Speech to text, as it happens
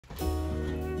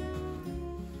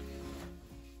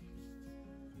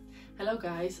Hello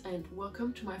guys, and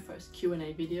welcome to my first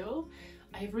Q&A video.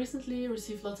 I have recently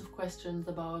received lots of questions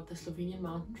about the Slovenian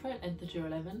Mountain Trail and the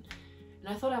GR11, and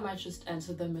I thought I might just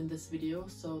answer them in this video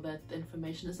so that the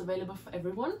information is available for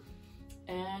everyone.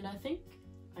 And I think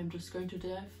I'm just going to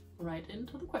dive right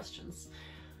into the questions.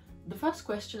 The first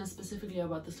question is specifically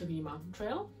about the Slovenian Mountain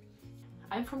Trail.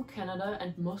 I'm from Canada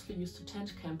and mostly used to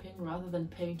tent camping rather than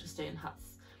paying to stay in huts.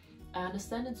 I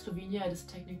understand in Slovenia it is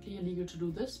technically illegal to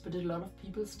do this, but a lot of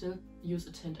people still use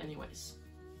a tent anyways.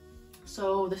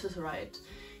 So this is right.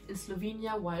 In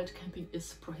Slovenia, wild camping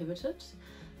is prohibited,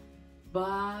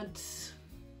 but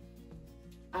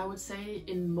I would say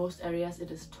in most areas it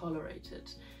is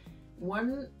tolerated.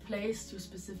 One place you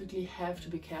specifically have to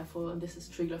be careful, and this is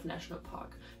GR11 National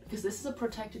Park, because this is a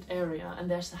protected area and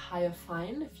there's a higher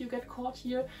fine if you get caught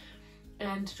here.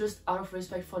 And just out of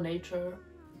respect for nature,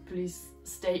 please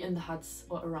stay in the huts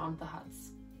or around the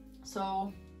huts.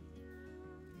 So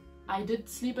I did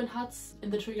sleep in huts in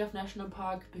the GR11 National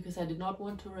Park because I did not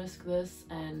want to risk this,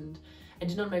 and I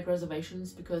did not make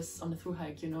reservations because on the thru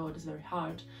hike, you know, it is very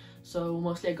hard. So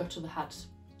mostly I got to the hut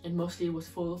and mostly it was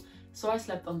full. So I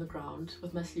slept on the ground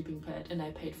with my sleeping pad and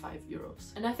I paid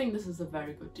 €5. And I think this is a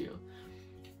very good deal.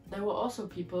 There were also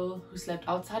people who slept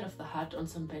outside of the hut on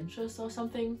some benches or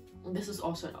something. This is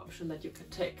also an option that you can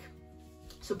take.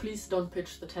 So please don't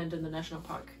pitch the tent in the national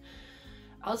park.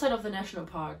 Outside of the national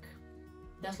park,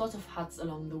 there's lots of huts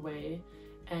along the way,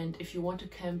 and if you want to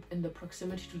camp in the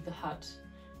proximity to the hut,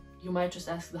 you might just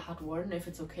ask the hut warden if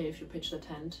it's okay if you pitch the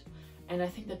tent, and I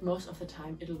think that most of the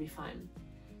time it'll be fine.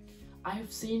 I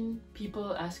have seen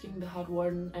people asking the hut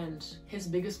warden and his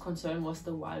biggest concern was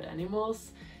the wild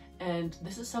animals, and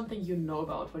this is something you know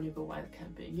about when you go wild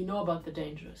camping. You know about the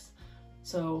dangers.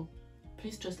 So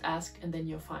please just ask and then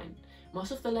you're fine.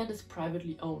 Most of the land is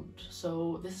privately owned,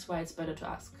 so this is why it's better to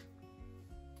ask.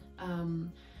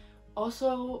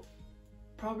 Also,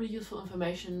 probably useful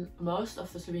information, most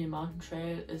of the Slovenian Mountain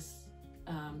Trail is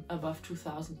above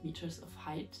 2,000 meters of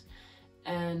height,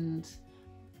 and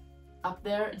up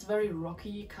there it's very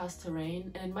rocky, cast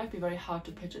terrain, and it might be very hard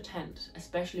to pitch a tent,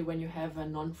 especially when you have a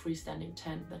non-freestanding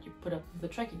tent that you put up with the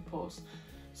trekking poles.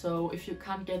 So if you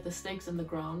can't get the stakes in the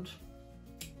ground,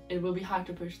 it will be hard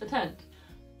to pitch the tent.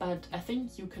 But I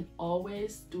think you can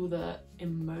always do the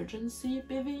emergency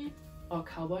bivvy or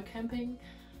cowboy camping.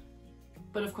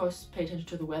 But of course, pay attention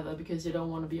to the weather because you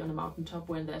don't want to be on a mountaintop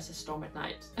when there's a storm at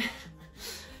night.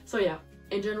 So yeah,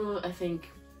 in general, I think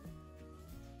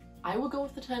I will go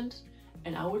with the tent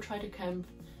and I will try to camp.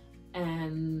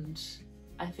 And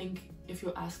I think if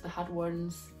you ask the hut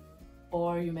wardens,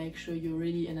 or you make sure you're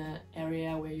really in an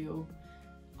area where you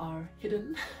are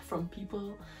hidden from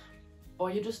people,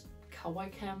 or you just cowboy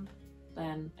camp,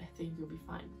 then I think you'll be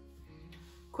fine.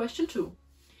 Question 2.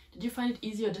 Did you find it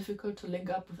easy or difficult to link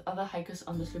up with other hikers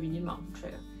on the Slovenian Mountain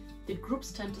Trail? Did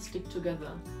groups tend to stick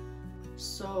together?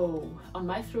 So, on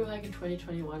my thru hike in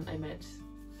 2021, I met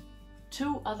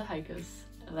 2 other hikers,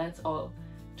 and that's all.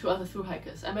 2 other thru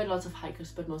hikers. I met lots of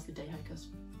hikers, but mostly day hikers.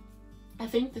 I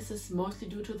think this is mostly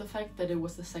due to the fact that it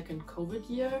was the second COVID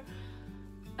year,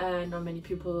 and not many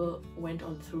people went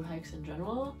on thru hikes in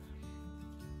general.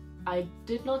 I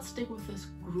did not stick with this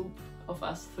group of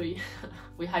us 3.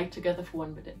 We hiked together for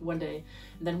one day,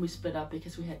 and then we split up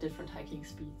because we had different hiking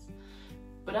speeds.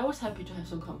 But I was happy to have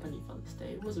some company for this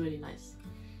day. It was really nice.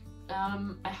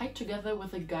 I hiked together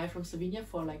with a guy from Slovenia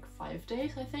for like 5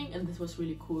 days, I think, and this was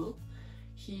really cool.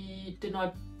 He did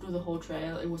not do the whole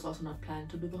trail. It was also not planned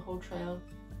to do the whole trail.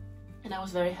 And I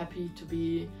was very happy to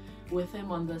be with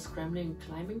him on the scrambling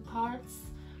climbing parts.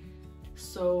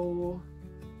 So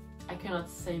I cannot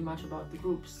say much about the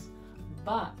groups,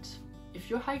 but if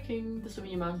you're hiking the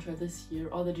Slovenian Mountain Trail this year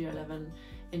or the GR11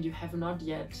 and you have not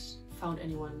yet found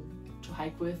anyone to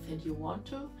hike with and you want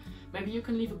to, maybe you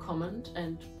can leave a comment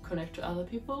and connect to other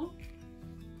people.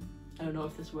 I don't know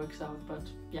if this works out, but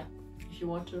yeah, if you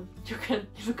want to, you can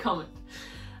leave a comment.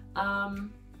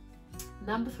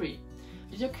 Number 3.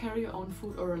 Did you carry your own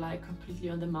food or rely completely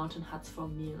on the mountain huts for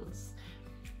meals?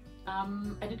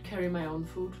 I did carry my own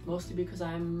food, mostly because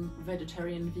I'm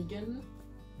vegetarian/vegan.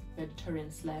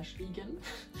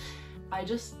 I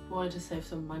just wanted to save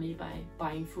some money by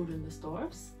buying food in the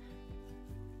stores.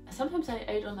 Sometimes I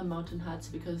ate on the mountain huts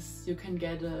because you can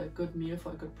get a good meal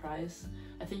for a good price.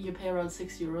 I think you pay around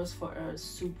 €6 for a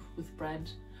soup with bread,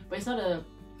 but it's not a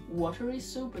watery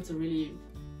soup, it's a really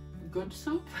good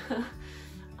soup.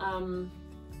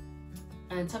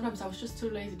 And sometimes I was just too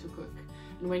lazy to cook.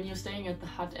 And when you're staying at the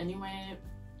hut anyway,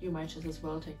 you might just as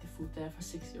well take the food there for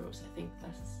 €6. I think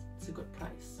it's a good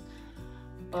price.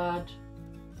 But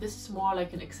this is more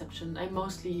like an exception. I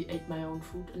mostly ate my own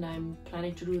food, and I'm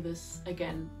planning to do this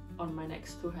again on my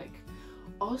next thru hike.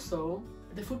 Also,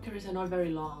 the food carries are not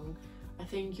very long. I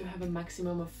think you have a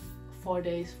maximum of 4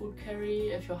 days food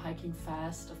carry. If you're hiking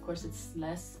fast, of course it's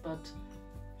less, but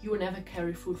you will never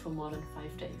carry food for more than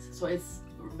 5 days. So it's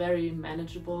very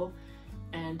manageable,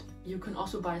 and you can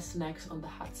also buy snacks on the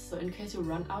huts. So in case you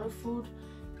run out of food,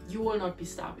 you will not be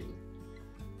starving.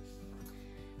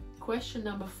 Question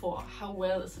number 4, how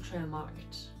well is the trail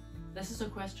marked? This is a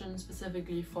question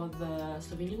specifically for the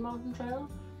Slovenian Mountain Trail.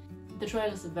 The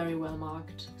trail is very well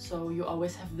marked, so you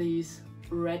always have these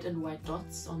red and white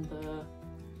dots on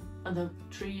the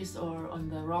trees or on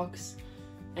the rocks,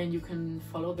 and you can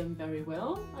follow them very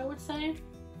well, I would say.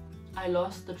 I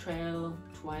lost the trail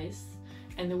twice,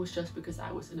 and it was just because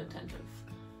I was inattentive.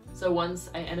 So once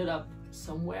I ended up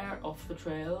somewhere off the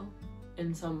trail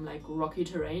in some like rocky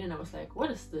terrain, and I was like, what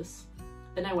is this?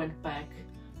 Then I went back,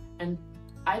 and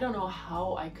I don't know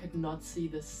how I could not see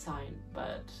this sign,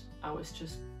 but I was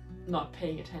just not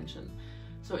paying attention.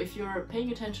 So if you're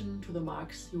paying attention to the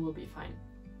marks, you will be fine.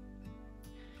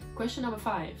 Question number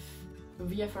 5,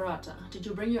 via Ferrata. Did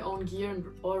you bring your own gear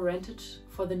or rent it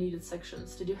for the needed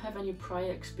sections? Did you have any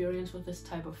prior experience with this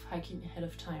type of hiking ahead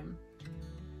of time?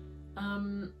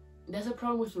 There's a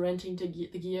problem with renting the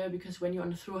gear, because when you're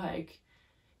on a thru hike,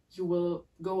 you will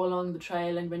go along the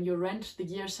trail, and when you rent the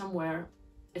gear somewhere,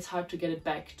 it's hard to get it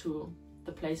back to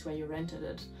the place where you rented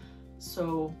it.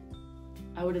 So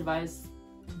I would advise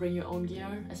to bring your own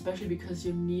gear, especially because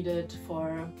you need it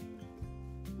for,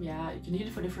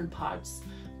 different parts,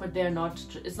 but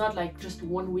it's not like just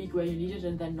 1 week where you need it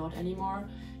and then not anymore.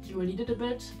 You will need it a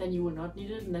bit, then you will not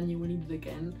need it, and then you will need it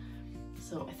again.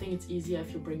 So I think it's easier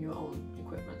if you bring your own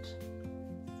equipment.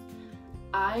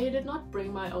 I did not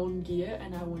bring my own gear,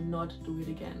 and I will not do it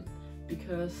again,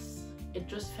 because it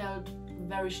just felt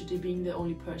very shitty being the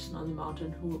only person on the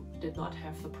mountain who did not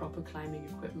have the proper climbing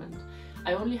equipment.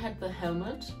 I only had the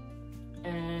helmet,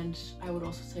 and I would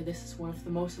also say this is one of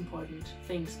the most important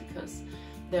things, because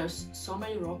there's so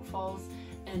many rock falls.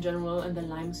 In general, in the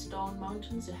limestone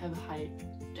mountains, you have a high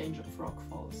danger of rock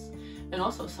falls. And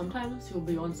also sometimes you'll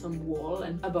be on some wall,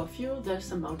 and above you there's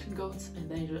some mountain goats, and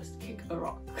they just kick a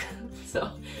rock.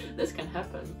 So this can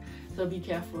happen. So be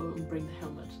careful and bring the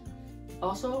helmet.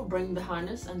 Also bring the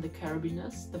harness and the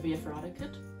carabiners, the Via Ferrata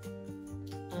kit,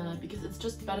 because it's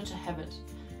just better to have it.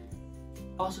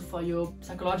 Also for your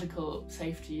psychological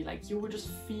safety, like you will just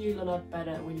feel a lot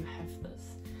better when you have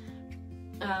this.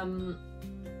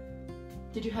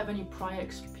 Did you have any prior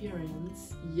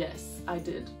experience? Yes, I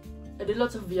did. I did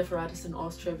lots of Via Ferratas in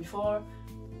Austria before.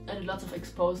 I did lots of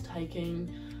exposed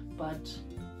hiking, but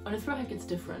on a thru hike it's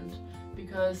different,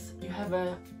 because you have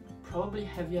a probably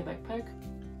heavier backpack.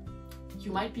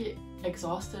 You might be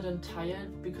exhausted and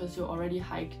tired because you already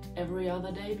hiked every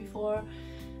other day before,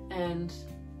 and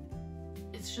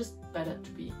it's just better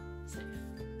to be safe.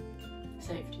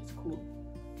 Safety is cool.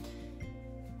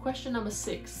 Question number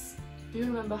 6. Do you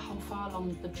remember how far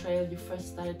along the trail you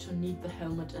first started to need the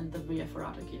helmet and the Via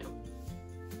Ferrata gear?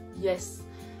 Yes.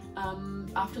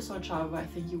 After Solchava, I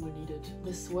think you will need it.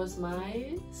 This was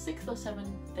my 6th or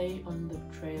 7th day on the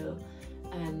trail,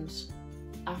 and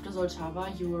after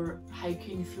Solchava you were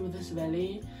hiking through this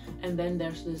valley, and then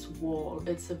there's this wall.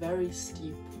 It's a very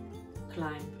steep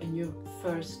climb in your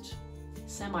first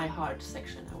semi-hard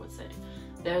section, I would say.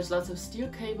 There's lots of steel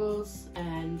cables,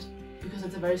 and because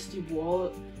it's a very steep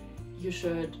wall, you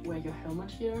should wear your helmet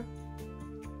here,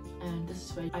 and this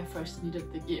is where I first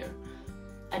needed the gear.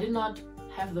 I did not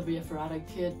have the Via Ferrata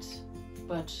kit,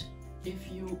 but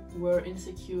if you were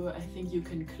insecure, I think you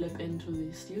can clip into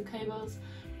the steel cables,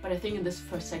 but I think in this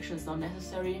first section it's not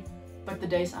necessary. But the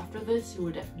days after this you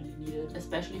will definitely need it,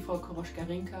 especially for Koroška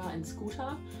and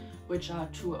Skuta, which are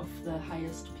 2 of the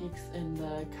highest peaks in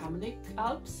the Kamenik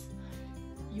Alps.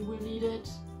 You will need it.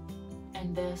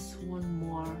 And there's one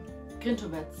more.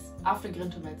 Grintovec, after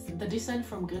Grintovec. The descent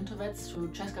from Grintovec to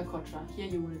Česká Kotra, here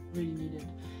you will really need it,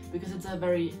 because it's a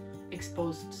very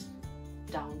exposed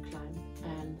down climb,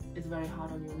 and it's very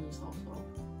hard on your knees also.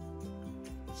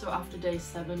 So after day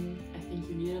 7, I think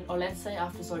you need it, or let's say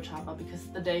after Solchava, because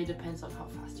the day depends on how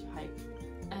fast you hike.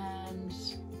 And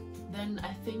then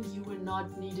I think you will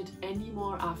not need it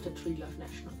anymore after Triglav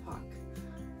National Park.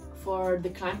 For the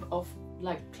climb of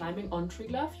climbing on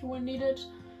Triglav, you will need it.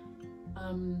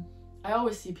 I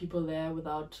always see people there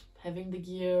without having the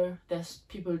gear. There's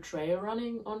people trail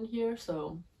running on here,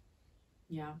 so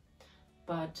yeah.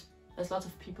 But there's lots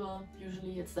of people.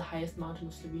 Usually it's the highest mountain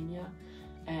of Slovenia,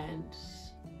 and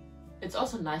It's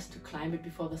also nice to climb it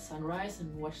before the sunrise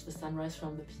and watch the sunrise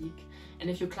from the peak. And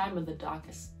if you climb in the dark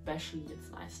especially,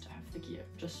 it's nice to have the gear,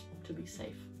 just to be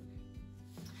safe.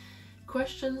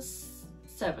 Question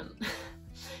 7.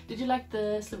 Did you like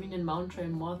the Slovenian Mountain Trail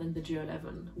more than the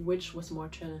GR11? Which was more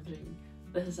challenging?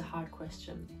 This is a hard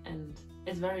question, and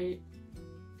it's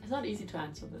not easy to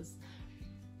answer this.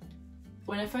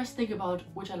 When I first think about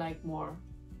which I like more,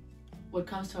 what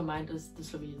comes to my mind is the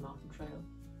Slovenian Mountain Trail.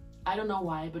 I don't know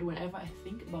why, but whenever I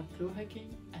think about thru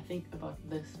hiking, I think about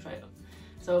this trail.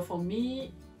 So for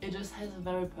me, it just has a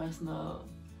very personal,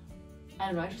 I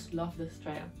don't know, I just love this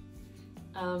trail.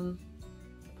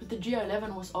 But the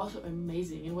GR11 was also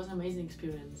amazing. It was an amazing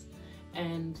experience.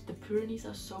 And the Pyrenees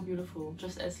are so beautiful,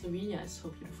 just as Slovenia is so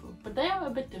beautiful. But they are a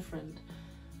bit different.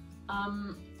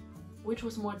 Which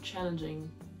was more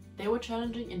challenging? They were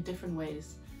challenging in different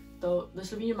ways. Though the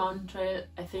Slovenian Mountain Trail,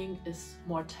 I think, is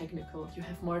more technical. You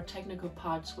have more technical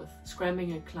parts with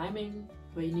scrambling and climbing,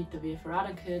 where you need the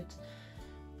Ferrata kit,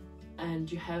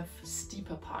 and you have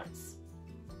steeper parts.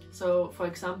 So, for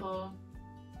example,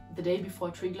 the day before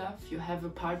Triglav, you have a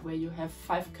part where you have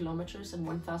 5 kilometers and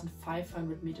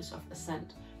 1,500 meters of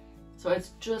ascent. So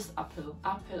it's just uphill,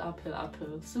 uphill, uphill,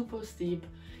 uphill, super steep,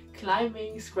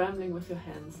 climbing, scrambling with your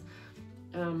hands.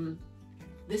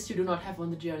 This you do not have on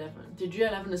the GR11. The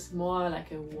GR11 is more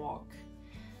like a walk.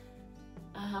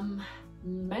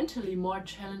 Mentally more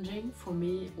challenging for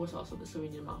me was also the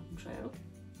Slovenian Mountain Trail,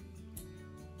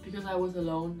 because I was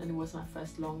alone and it was my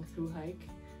first long thru hike.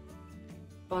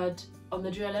 But on the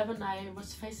GR11 I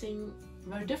was facing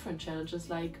very different challenges,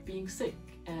 like being sick,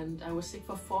 and I was sick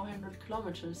for 400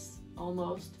 kilometers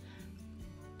almost,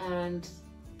 and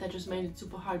that just made it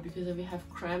super hard, because if you have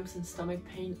cramps and stomach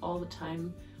pain all the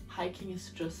time, hiking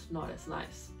is just not as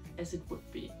nice as it would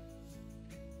be.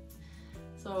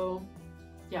 So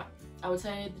yeah, I would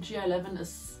say the GR11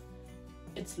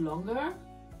 it's longer,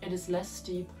 it is less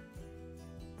steep,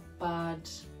 but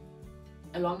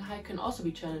a long hike can also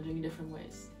be challenging in different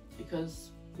ways,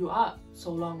 because you are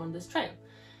so long on this trail.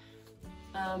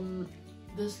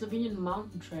 The Slovenian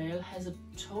Mountain Trail has a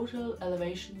total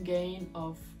elevation gain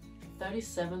of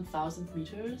 37,000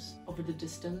 meters over the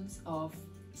distance of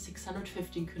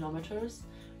 615 kilometers,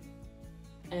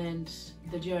 and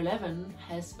the GR11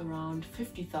 has around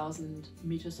 50,000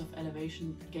 meters of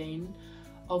elevation gain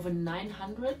over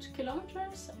 900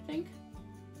 kilometers, I think.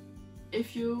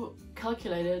 If you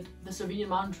calculate it, the Slovenian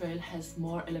Mountain Trail has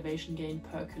more elevation gain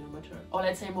per kilometer, or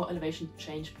let's say more elevation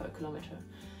change per kilometer,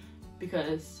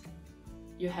 because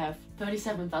you have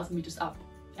 37,000 meters up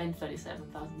and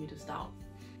 37,000 meters down.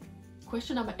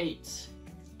 Question number 8.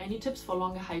 Any tips for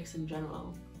longer hikes in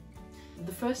general?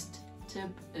 The first tip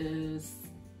is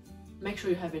make sure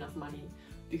you have enough money,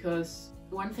 because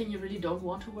one thing you really don't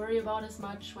want to worry about as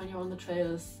much when you're on the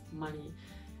trail is money.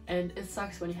 And it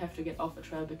sucks when you have to get off the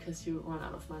trail because you run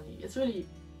out of money. It's really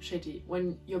shitty.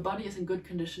 When your body is in good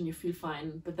condition, you feel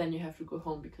fine, but then you have to go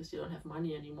home because you don't have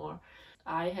money anymore.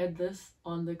 I had this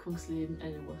on the Kungsleden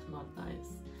and it was not nice.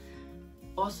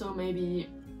 Also, maybe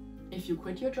if you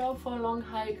quit your job for a long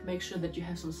hike, make sure that you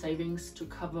have some savings to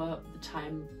cover the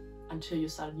time until you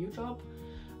start a new job.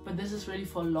 But this is really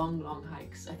for long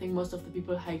hikes. I think most of the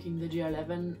people hiking the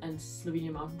GR11 and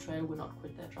Slovenian Mountain Trail will not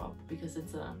quit their job because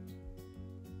it's a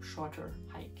shorter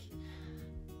hike,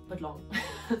 but long.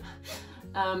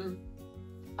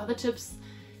 Other tips,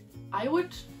 I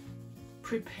would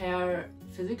prepare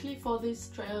physically for these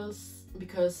trails,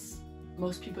 because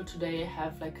most people today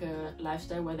have like a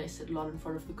lifestyle where they sit a lot in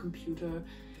front of the computer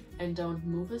and don't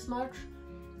move as much.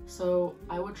 So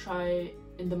I would try,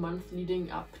 in the month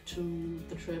leading up to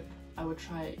the trip, I would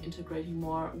try integrating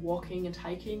more walking and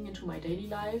hiking into my daily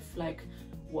life, like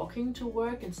walking to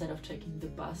work instead of taking the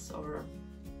bus, or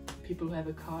people who have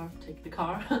a car take the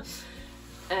car.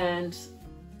 And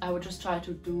I would just try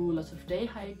to do lots of day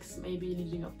hikes, maybe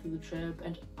leading up to the trip,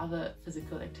 and other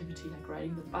physical activity like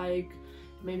riding the bike,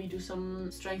 maybe do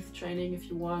some strength training if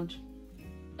you want.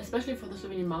 Especially for the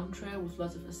Slovenian Mountain Trail with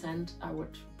lots of ascent, I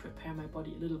would prepare my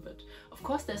body a little bit. Of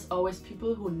course, there's always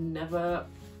people who never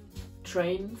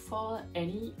train for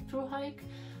any thru hike,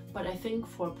 but I think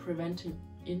for preventing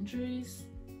injuries,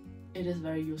 it is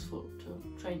very useful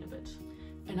to train a bit.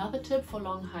 Another tip for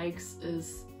long hikes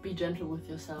is be gentle with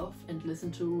yourself and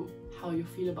listen to how you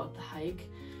feel about the hike.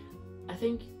 I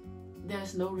think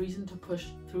there's no reason to push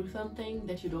through something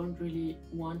that you don't really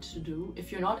want to do.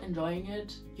 If you're not enjoying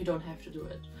it, you don't have to do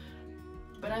it.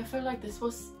 But I felt like this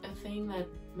was a thing that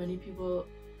many people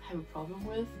have a problem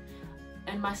with,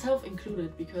 and myself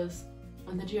included, because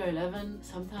on the GR11,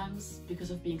 sometimes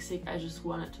because of being sick, I just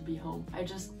wanted to be home. I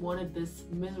just wanted this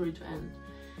misery to end.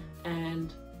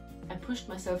 And I pushed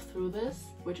myself through this,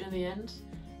 which in the end,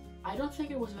 I don't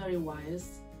think it was very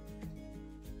wise.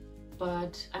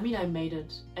 But I mean, I made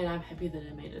it, and I'm happy that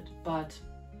I made it. But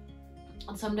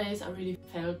on some days I really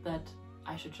felt that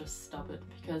I should just stop it,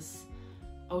 because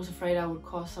I was afraid I would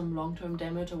cause some long-term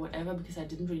damage or whatever, because I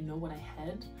didn't really know what I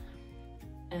had.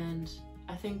 And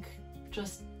I think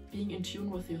just being in tune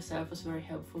with yourself is very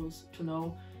helpful to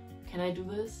know, can I do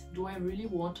this? Do I really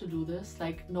want to do this?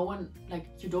 Like, no one, like,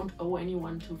 you don't owe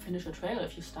anyone to finish a trail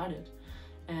if you started.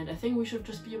 And I think we should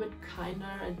just be a bit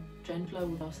kinder and gentler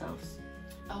with ourselves.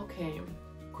 Okay,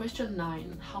 question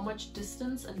 9. How much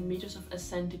distance and meters of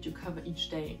ascent did you cover each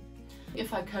day?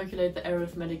 If I calculate the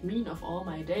arithmetic mean of all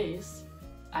my days,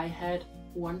 I had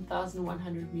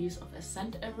 1,100 meters of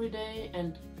ascent every day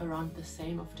and around the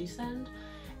same of descent.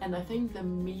 And I think the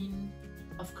mean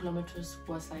of kilometers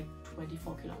was like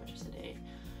 24 kilometers a day.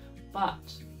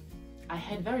 But I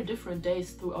had very different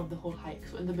days throughout the whole hike.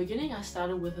 So in the beginning I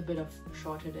started with a bit of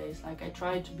shorter days. Like I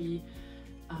tried to be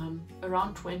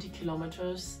around 20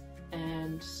 kilometers,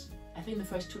 and I think the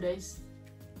first 2 days,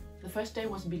 the first day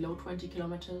was below 20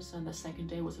 kilometers and the second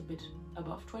day was a bit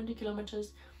above 20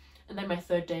 kilometers. And then my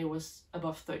third day was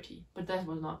above 30, but that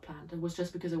was not planned. It was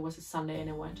just because it was a Sunday and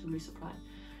I wanted to resupply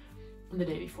on the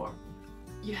day before.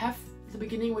 You have the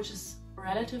beginning, which is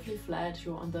relatively flat.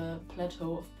 You're on the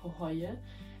plateau of Pohjoie,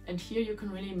 and here you can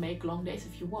really make long days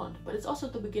if you want, but it's also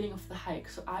at the beginning of the hike,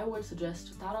 so I would suggest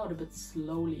to start out a bit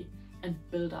slowly and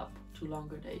build up to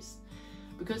longer days,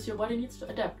 because your body needs to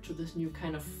adapt to this new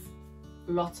kind of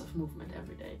lots of movement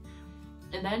every day.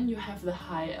 And then you have the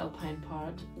high alpine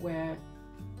part where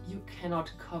you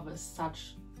cannot cover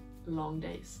such long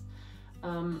days,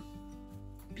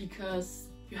 because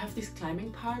you have these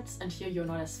climbing parts and here you're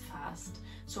not as fast.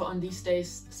 So on these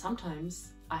days, sometimes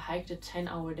I hiked a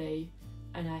 10-hour day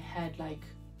and I had like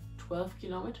 12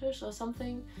 kilometers or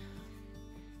something.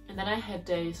 And then I had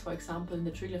days, for example, in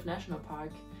the Triglav National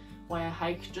Park, where I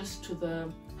hiked just to the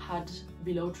hut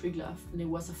below Triglav, and it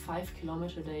was a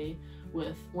 5-kilometer day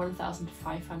with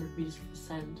 1,500 meters of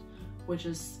ascent, which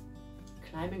is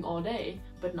climbing all day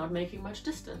but not making much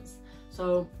distance.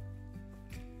 So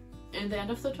in the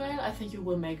end of the trail, I think you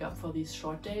will make up for these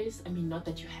short days. I mean, not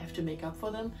that you have to make up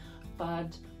for them,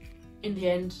 but in the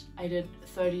end I did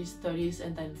 30s, 30s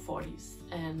and then 40s.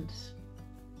 And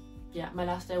yeah, my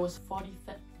last day was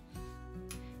 47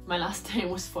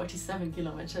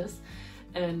 kilometers,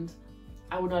 and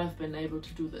I would not have been able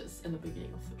to do this in the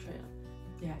beginning of the trail.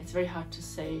 Yeah, it's very hard to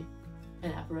say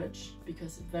an average,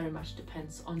 because it very much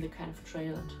depends on the kind of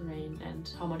trail and terrain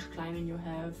and how much climbing you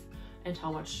have and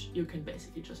how much you can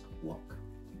basically just walk.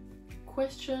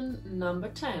 Question number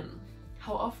 10.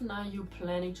 How often are you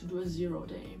planning to do a 0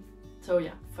 day? So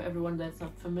yeah, for everyone that's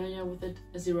not familiar with it,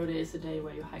 a 0 day is a day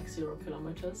where you hike 0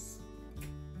 kilometers.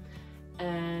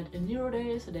 And a 0 day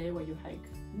is a day where you hike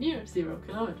near 0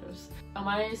 kilometers. On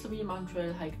my Slovenian Mountain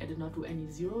Trail hike, I did not do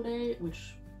any 0 day,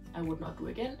 which I would not do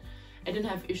again. I didn't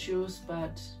have issues,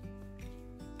 but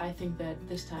I think that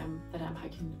this time that I'm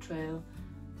hiking the trail,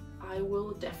 I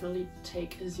will definitely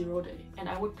take a 0 day. And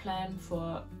I would plan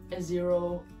for a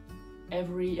 0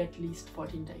 every at least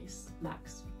 14 days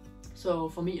max. So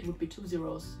for me it would be 2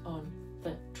 zeros on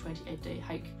the 28-day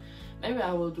hike. Maybe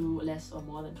I will do less or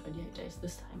more than 28 days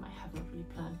this time. I have not really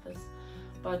planned this.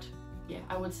 But yeah,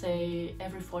 I would say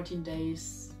every 14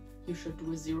 days you should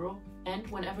do a 0, and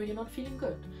whenever you're not feeling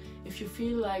good. If you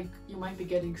feel like you might be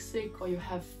getting sick or you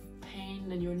have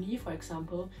pain in your knee, for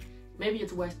example, maybe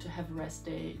it's wise to have a rest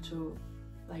day to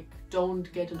like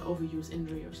don't get an overuse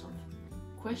injury or something.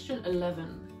 Question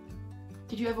 11.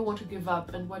 Did you ever want to give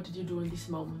up, and what did you do in these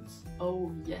moments?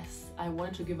 Oh yes, I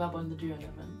wanted to give up on the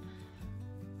GR11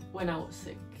 when I was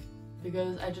sick,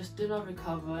 because I just did not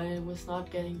recover and it was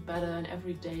not getting better, and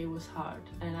every day was hard,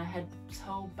 and I had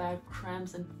so bad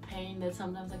cramps and pain that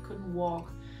sometimes I couldn't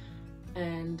walk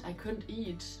and I couldn't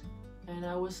eat, and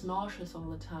I was nauseous all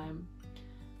the time,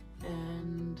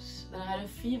 and then I had a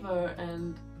fever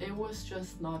and it was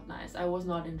just not nice. I was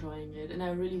not enjoying it and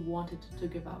I really wanted to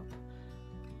give up,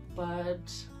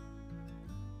 but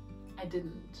I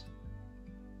didn't.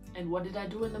 And what did I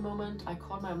do in the moment? I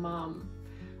called my mom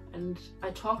and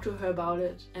I talked to her about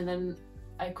it, and then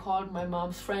I called my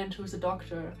mom's friend who's a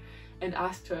doctor and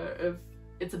asked her if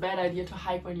it's a bad idea to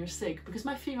hike when you're sick, because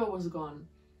my fever was gone.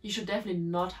 You should definitely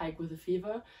not hike with a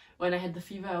fever. When I had the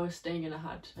fever, I was staying in a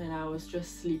hut and I was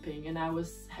just sleeping, and I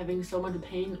was having so much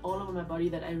pain all over my body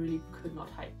that I really could not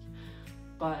hike.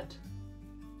 But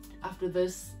after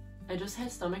this, I just had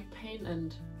stomach pain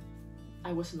and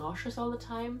I was nauseous all the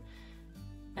time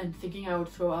and thinking I would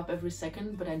throw up every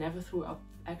second, but I never threw up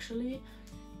actually,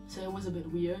 so it was a bit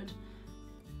weird.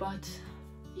 But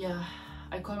yeah,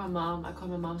 I called my mom, I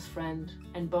called my mom's friend,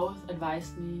 and both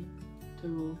advised me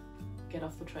to get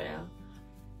off the trail.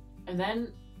 And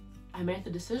then I made the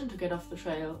decision to get off the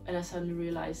trail, and I suddenly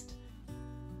realized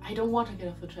I don't want to get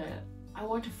off the trail. I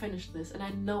want to finish this, and I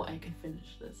know I can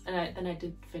finish this. And then I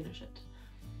did finish it.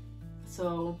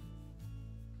 So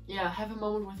yeah, have a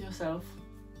moment with yourself.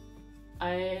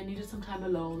 I needed some time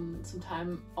alone, some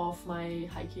time off my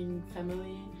hiking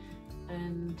family,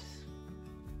 and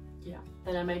yeah,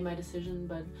 then I made my decision.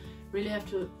 But really have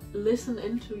to listen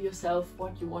into yourself,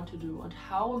 what you want to do and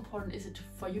how important is it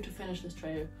for you to finish this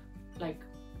trail. Like,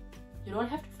 you don't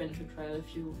have to finish a trail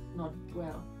if you're not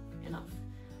well enough.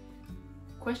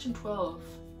 Question 12.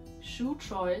 Shoe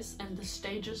choice and the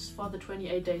stages for the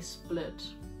 28-day split.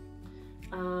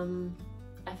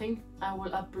 I think I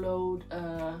will upload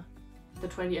the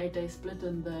 28-day split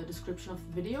in the description of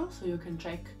the video, so you can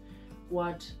check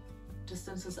what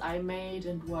distances I made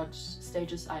and what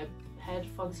stages I had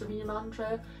for the Slovenian Mountain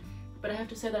Trail. But I have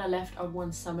to say that I left out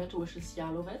one summit, which is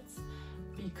GR11,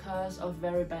 because of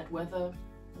very bad weather.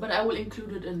 But I will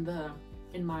include it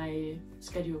in my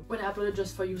schedule when I upload it,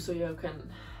 just for you, so you can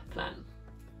plan.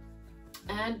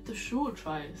 And the shoe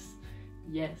choice.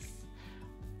 Yes,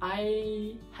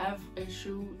 I have a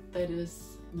shoe that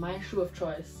is my shoe of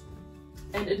choice,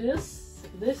 and it is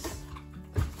this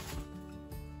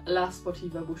La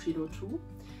Sportiva Bushido 2.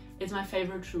 It's my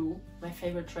favorite shoe, my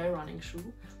favorite trail running shoe.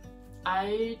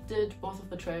 I did both of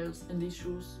the trails in these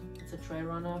shoes. It's a trail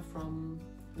runner from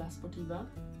La Sportiva.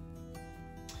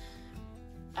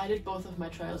 I did both of my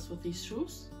trails with these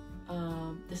shoes.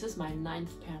 This is my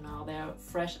 9th pair now. They're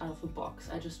fresh out of the box.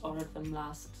 I just ordered them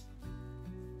last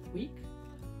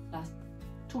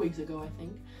 2 weeks ago, I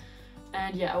think.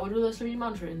 And yeah, I will do the Slovenian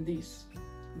Mountain Trail in these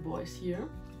boys here.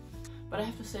 But I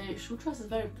have to say, shoe choice is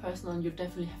very personal, and you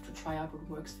definitely have to try out what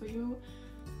works for you.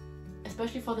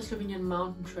 Especially for the Slovenian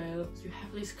Mountain Trail, you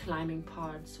have these climbing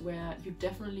parts where you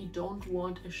definitely don't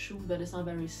want a shoe that is not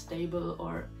very stable,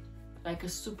 or like a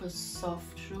super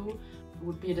soft shoe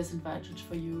would be a disadvantage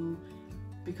for you,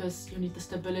 because you need the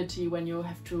stability when you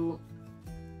have to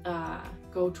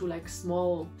go to like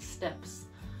small steps.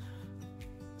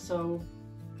 So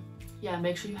yeah,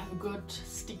 make sure you have a good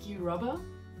sticky rubber.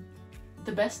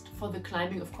 The best for the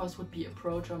climbing, of course, would be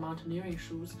approach or mountaineering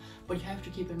shoes, but you have to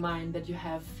keep in mind that you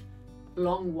have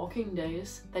long walking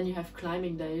days, then you have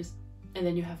climbing days, and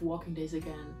then you have walking days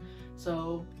again.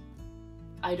 So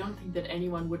I don't think that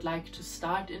anyone would like to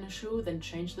start in a shoe, then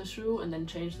change the shoe, and then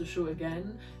change the shoe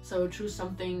again. So choose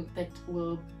something that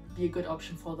will be a good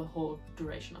option for the whole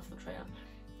duration of the trail.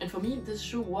 And for me, this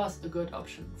shoe was a good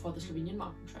option for the Slovenian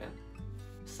Mountain Trail.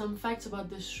 Some facts about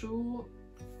this shoe: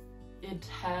 it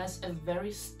has a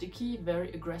very sticky,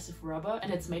 very aggressive rubber,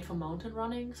 and it's made for mountain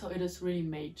running, so it is really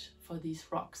made for these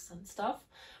rocks and stuff.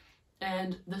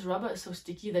 And this rubber is so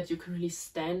sticky that you can really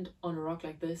stand on a rock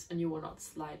like this and you will not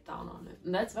slide down on it.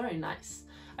 And that's very nice.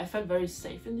 I felt very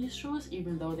safe in these shoes,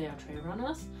 even though they are trail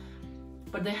runners.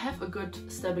 But they have a good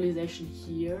stabilization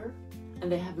here,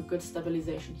 and they have a good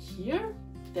stabilization here.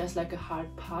 There's like a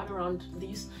hard part around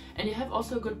these, and you have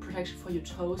also a good protection for your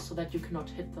toes so that you cannot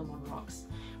hit them on rocks,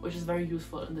 which is very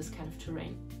useful in this kind of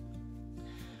terrain.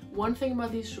 One thing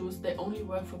about these shoes, they only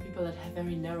work for people that have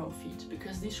very narrow feet,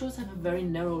 because these shoes have a very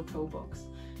narrow toe box.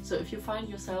 So if you find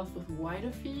yourself with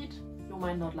wider feet, you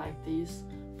might not like these,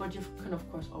 but you can of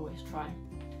course always try.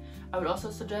 I would also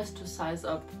suggest to size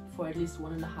up for at least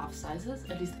 1.5 sizes.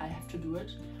 At least I have to do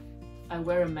it. I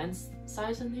wear a men's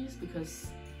size in these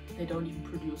because they don't even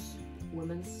produce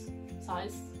women's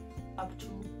size up to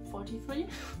 43.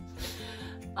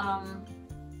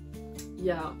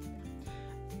 Yeah.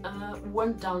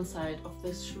 One downside of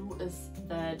this shoe is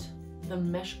that the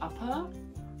mesh upper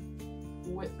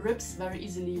rips very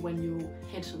easily when you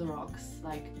hit the rocks.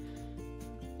 Like,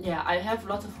 yeah, I have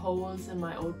lots of holes in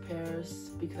my old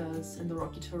pairs because in the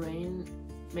rocky terrain,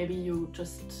 maybe you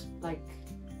just like,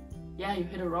 yeah, you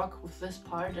hit a rock with this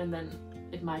part and then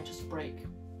it might just break.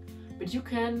 But you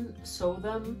can sew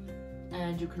them,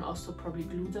 and you can also probably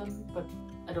glue them, but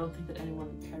I don't think that anyone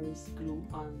carries glue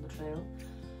on the trail.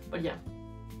 But yeah,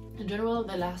 in general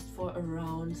they last for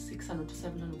around 600 to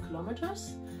 700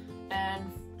 kilometers,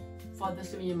 and for the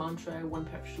Slovenian Mountain Trail, one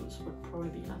pair of shoes would probably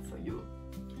be enough for you.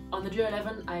 On the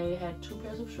GR11 I had 2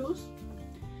 pairs of shoes,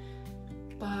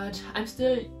 but I'm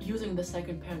still using the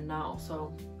second pair now,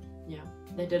 so yeah,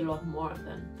 they did a lot more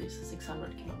than these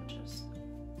 600 kilometers.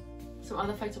 Some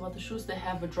other facts about the shoes: they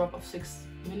have a drop of 6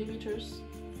 millimeters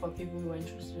for people who are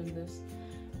interested in this.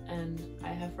 And I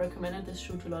have recommended this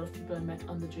shoe to a lot of people I met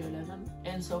on the GR11,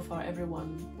 and so far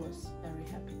everyone was very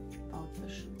happy about the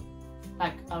shoe.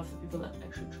 like out of the people that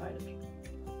actually tried it.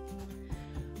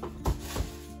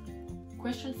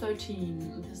 Question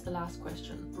 13, this is the last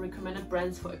question. Recommended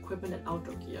brands for equipment and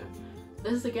outdoor gear.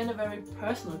 This is again a very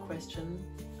personal question,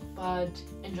 but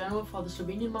in general for the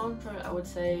Slovenian Mountain Trail I would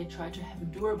say try to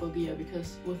have durable gear,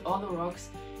 because with all the rocks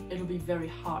it'll be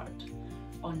very hard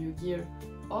on your gear.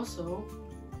 Also,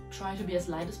 try to be as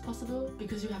light as possible,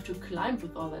 because you have to climb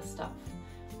with all that stuff.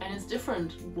 And it's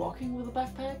different walking with a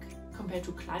backpack compared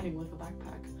to climbing with a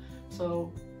backpack.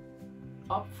 So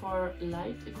opt for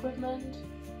light equipment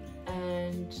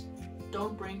and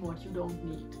don't bring what you don't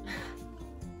need.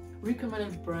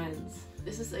 Recommended brands.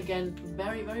 This is again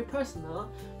very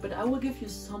personal, but I will give you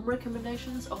some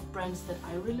recommendations of brands that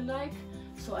I really like.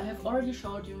 So I have already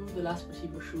showed you the Las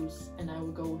Vertigo shoes and I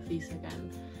will go with these again.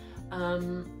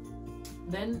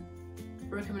 Then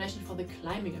recommendation for the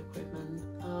climbing equipment.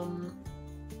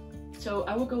 So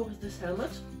I will go with this helmet.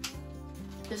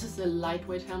 This is a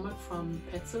lightweight helmet from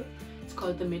Petzl. It's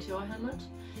called the Meteor helmet.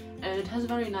 And it has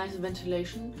very nice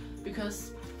ventilation,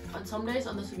 because on some days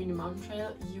on the Slovenian Mountain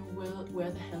Trail you will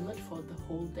wear the helmet for the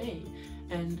whole day.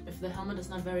 And if the helmet is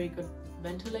not very good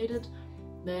ventilated,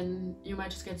 then you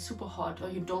might just get super hot, or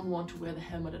you don't want to wear the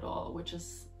helmet at all, which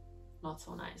is not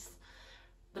so nice.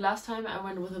 The last time I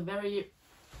went with a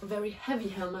very heavy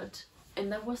helmet,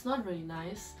 and that was not really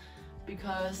nice,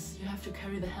 because you have to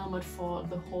carry the helmet for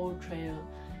the whole trail,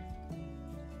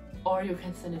 or you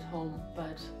can send it home,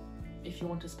 but if you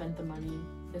want to spend the money,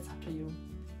 it's up to you.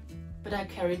 But I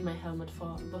carried my helmet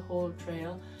for the whole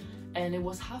trail, and it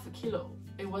was half a kilo.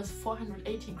 It was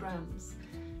 480 grams.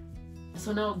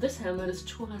 So now this helmet is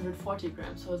 240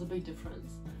 grams, so it's a big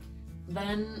difference.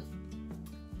 Then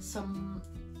some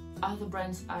other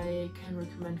brands I can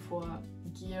recommend for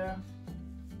gear.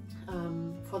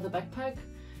 For the backpack,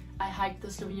 I hiked the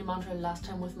Slovenian Mountain Trail last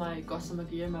time with my Gossamer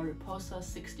Gear Mariposa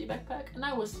 60 backpack, and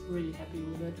I was really happy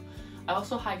with it. I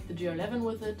also hiked the GR11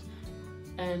 with it,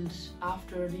 and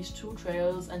after these two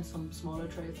trails and some smaller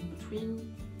trails in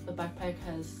between, the backpack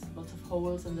has lots of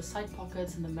holes in the side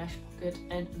pockets, in the mesh pocket,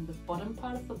 and in the bottom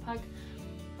part of the pack,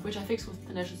 which I fixed with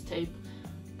tenacious tape,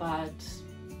 but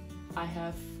I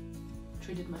have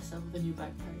treated myself with a new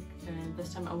backpack, and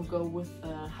this time I will go with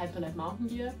Hyperlight mountain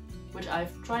gear, which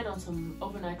I've tried on some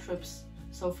overnight trips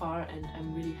so far, and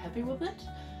I'm really happy with it.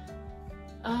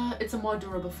 It's a more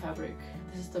durable fabric.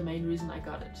 This is the main reason I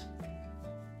got it.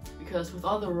 Because with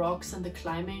all the rocks and the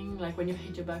climbing, like when you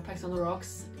hit your backpacks on the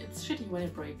rocks, it's shitty when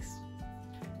it breaks.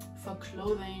 For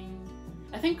clothing,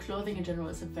 I think clothing in general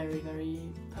is a very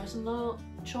personal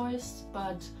choice,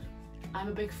 but I'm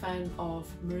a big fan of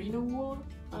merino wool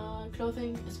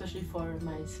clothing, especially for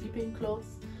my sleeping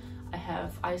clothes. I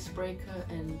have Icebreaker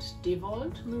and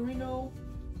Devolt merino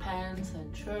pants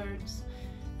and shirts,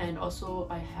 and also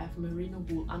I have merino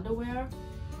wool underwear,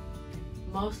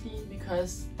 mostly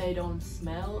because they don't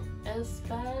smell as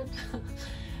bad.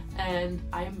 And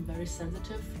I'm very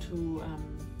sensitive to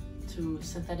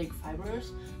synthetic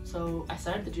fibers, so I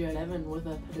started the GR11 with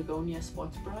a Patagonia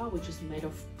sports bra, which is made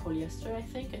of polyester, I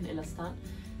think, and elastan,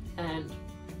 and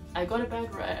I got a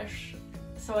bad rash,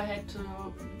 so I had to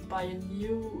buy a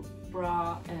new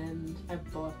bra, and I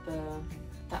bought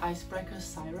the Icebreaker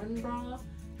Siren bra,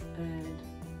 and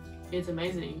it's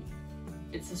amazing.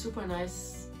 It's a super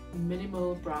nice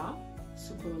minimal bra,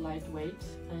 super lightweight,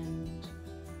 and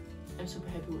I'm super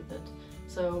happy with it.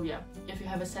 So yeah, if you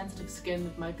have a sensitive skin,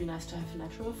 it might be nice to have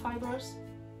natural fibers,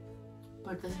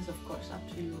 but this is of course up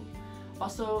to you.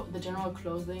 Also, the general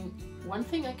clothing, one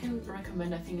thing I can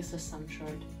recommend I think is a sun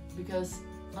shirt, because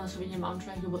on the Slovenian Mountain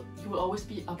Trail you will always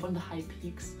be up on the high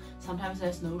peaks. Sometimes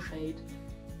there's no shade,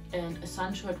 and a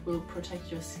sun shirt will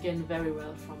protect your skin very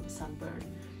well from sunburn,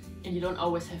 and you don't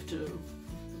always have to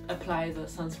apply the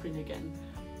sunscreen again.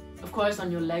 Of course,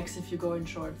 on your legs, if you go in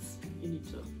shorts, you need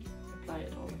to apply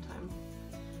it all the time.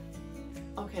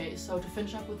 Okay, so to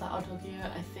finish up with the outdoor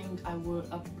gear, I think I will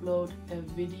upload a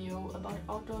video about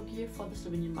outdoor gear for the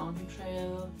Slovenian Mountain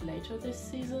Trail later this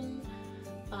season,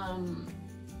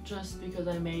 just because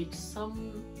I made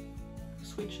some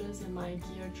switches in my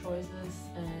gear choices,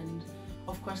 and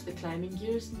of course the climbing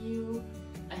gear is new.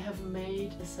 I have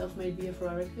made a self-made via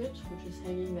Ferrata kit, which is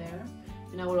hanging there,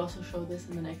 and I will also show this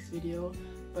in the next video,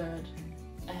 but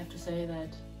I have to say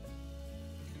that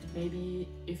maybe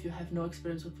if you have no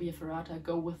experience with via Ferrata,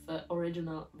 go with the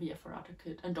original via Ferrata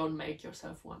kit and don't make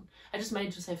yourself one. I just made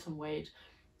it to save some weight,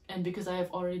 and because I have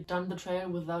already done the trail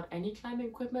without any climbing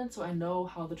equipment, so I know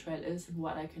how the trail is and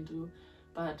what I can do,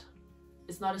 but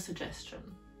it's not a suggestion.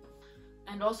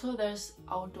 And also there's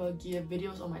outdoor gear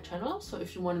videos on my channel, so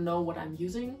if you want to know what I'm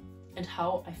using, and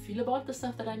how I feel about the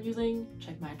stuff that I'm using,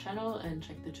 check my channel and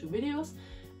check the 2 videos,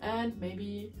 and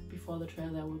maybe before the trail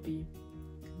there will be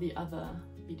the other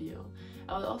video.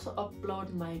 I will also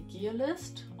upload my gear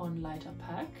list on Lighter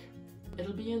Pack.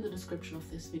 It'll be in the description of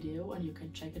this video and you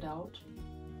can check it out.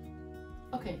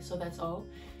 Okay, so that's all.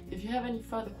 If you have any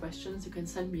further questions, you can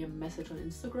send me a message on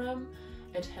Instagram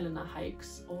at Helena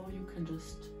Hikes, or you can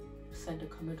just send a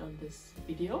comment on this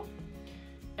video.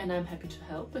 And I'm happy to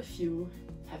help if you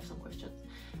have some questions.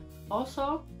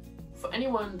 Also, for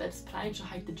anyone that's planning to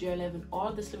hike the GR11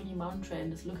 or the Slovenian Mountain Trail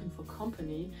and is looking for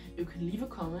company, you can leave a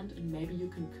comment and maybe you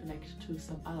can connect to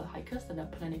some other hikers that are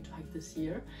planning to hike this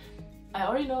year. I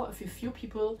already know a few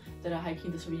people that are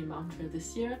hiking the Slovenian Mountain Trail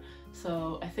this year,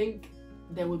 so I think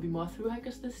there will be more thru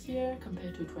hikers this year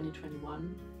compared to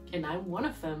 2021, and I'm one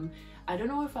of them. I don't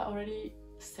know if I already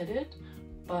said it,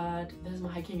 but there's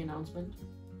my hiking announcement.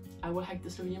 I will hike the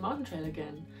Slovenian Mountain Trail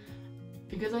again,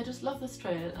 because I just love this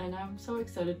trail and I'm so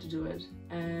excited to do it.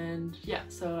 And yeah,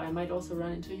 so I might also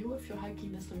run into you if you're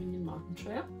hiking the Slovenian Mountain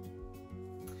Trail.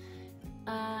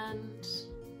 And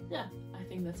yeah, I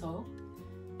think that's all.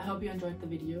 I hope you enjoyed the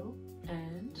video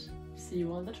and see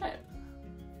you on the trail.